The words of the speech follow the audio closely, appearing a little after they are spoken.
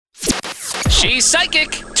She's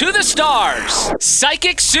psychic to the stars.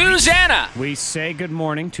 Psychic Suzanna. We say good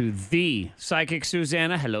morning to the Psychic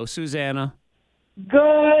Suzanna. Hello, Suzanna.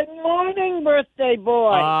 Good morning, birthday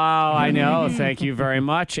boy. Oh, I know. Thank you very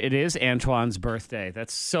much. It is Antoine's birthday.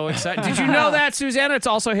 That's so exciting. Did you know that, Suzanna? It's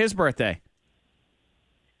also his birthday.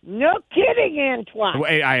 No kidding, Antoine.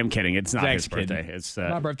 Wait, I am kidding. It's not Zach's his birthday. kidding. It's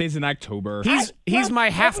My birthday's in October. he's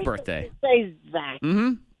my half birthday. Say Zach.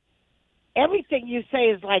 Mm-hmm. Everything you say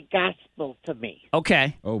is like gospel to me.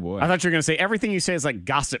 Okay. Oh, boy. I thought you were going to say everything you say is like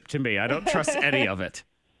gossip to me. I don't trust any of it.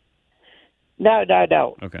 No.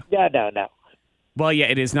 Okay. No. Well, yeah,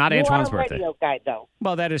 it is not You Antoine's are a birthday. radio guy, though.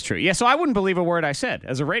 Well, that is true. Yeah, so I wouldn't believe a word I said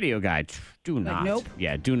as a radio guy. Do not. nope.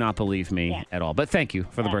 Yeah, do not believe me at all. But thank you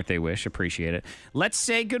for the birthday wish. Appreciate it. Let's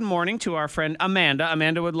say good morning to our friend Amanda.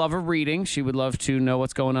 Amanda would love a reading. She would love to know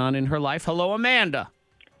what's going on in her life. Hello, Amanda.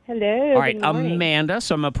 Hello. All right, good morning. Amanda.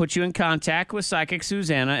 So I'm going to put you in contact with Psychic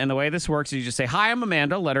Suzanna. And the way this works is you just say, hi, I'm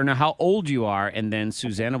Amanda. Let her know how old you are. And then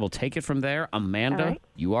Susanna will take it from there. Amanda, All right.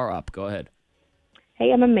 you are up. Go ahead.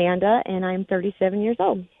 Hey, I'm Amanda, and I'm 37 years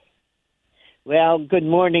old. Well, good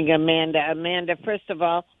morning, Amanda. Amanda, first of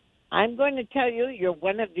all, I'm going to tell you you're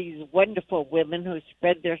one of these wonderful women who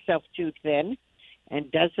spread themselves too thin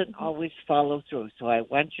and doesn't always follow through. So I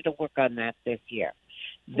want you to work on that this year.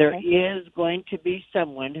 There is going to be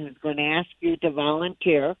someone who's going to ask you to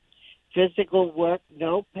volunteer. Physical work,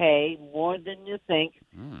 no pay, more than you think.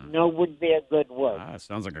 No would be a good word. Ah,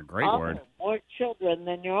 sounds like a great word. More children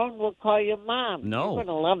than your own will call you mom. No. You're going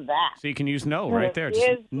to love that. So you can use no right there. There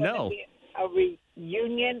Just is going no. to be a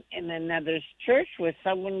reunion in another church with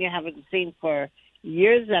someone you haven't seen for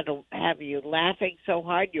years that'll have you laughing so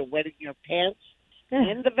hard you're wetting your pants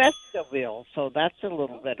in the vestibule. So that's a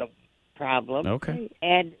little bit of a problem. Okay.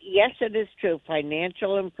 And yes, it is true.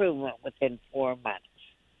 Financial improvement within 4 months.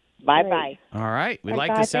 Bye-bye. All right. We Bye,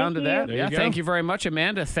 like the bye. sound of Thank that. you. There Yeah, you go. thank you very much,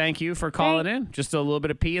 Amanda. Thank you for calling in. Just a little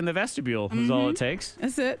bit of pee in the vestibule is all it takes.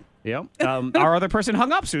 That's it. Yep. Our other person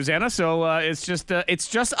hung up, Susanna, so it's just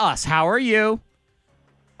us. How are you?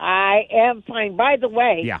 I am fine. By the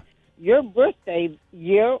way, Yeah. your birthday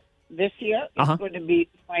year this year Uh-huh. is going to be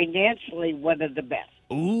financially one of the best.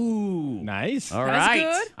 Ooh. Nice. All That's right.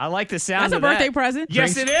 good. I like the sound That's a of that. birthday present.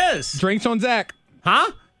 Yes, it is. Drinks on Zach.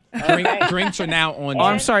 Huh? Drinks are now on Oh,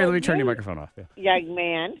 I'm Zach. sorry. Let me turn your microphone off. Yeah. Young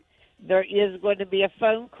man, there is going to be a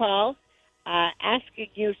phone call asking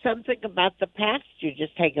you something about the past. You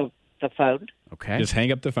just take the phone. Okay. Just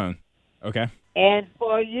hang up the phone. Okay. And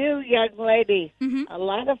for you, young lady, a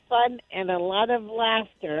lot of fun and a lot of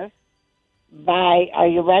laughter by, are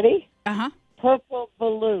you ready? Uh-huh. Purple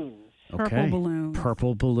Balloons. Purple balloons.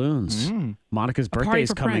 Purple balloons. Monica's birthday party is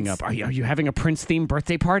for coming Prince. up. Are you having a Prince-themed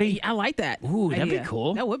birthday party? I like that. Ooh, that'd be idea.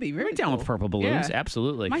 cool. That would be very Right down cool. with purple balloons. Yeah.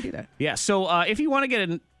 Absolutely. Might do that. Yeah, so if you want to get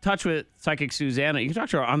in touch with Psychic Suzanna, you can talk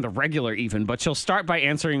to her on the regular even, but she'll start by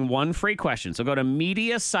answering one free question. So go to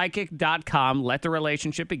MediaPsychic.com. Let the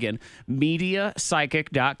relationship begin.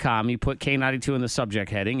 MediaPsychic.com. You put K92 in the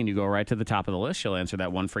subject heading, and you go right to the top of the list. She'll answer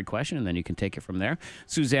that one free question, and then you can take it from there.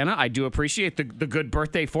 Susanna, I do appreciate the good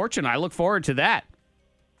birthday fortune. I look forward to that.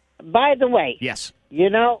 By the way, Yes. you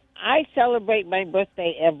know, I celebrate my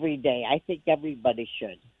birthday every day. I think everybody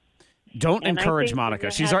should. Don't And I encourage think Monica.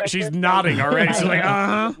 when you have a She's birthday- nodding already. She's like,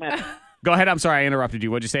 uh-huh. Go ahead. I'm sorry I interrupted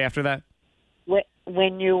you. What'd you say after that?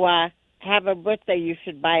 When you have a birthday, you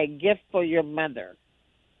should buy a gift for your mother.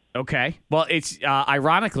 Okay. Well, it's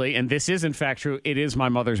ironically, and this is in fact true, it is my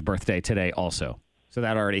mother's birthday today also. So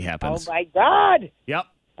that already happens. Oh, my God. Yep.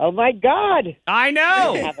 Oh, my God. I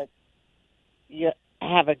know.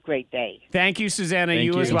 Have a great day. Thank you, Susanna. Thank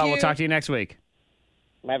You you. as well. Thank We'll you. talk to you next week.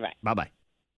 Bye-bye. Bye-bye.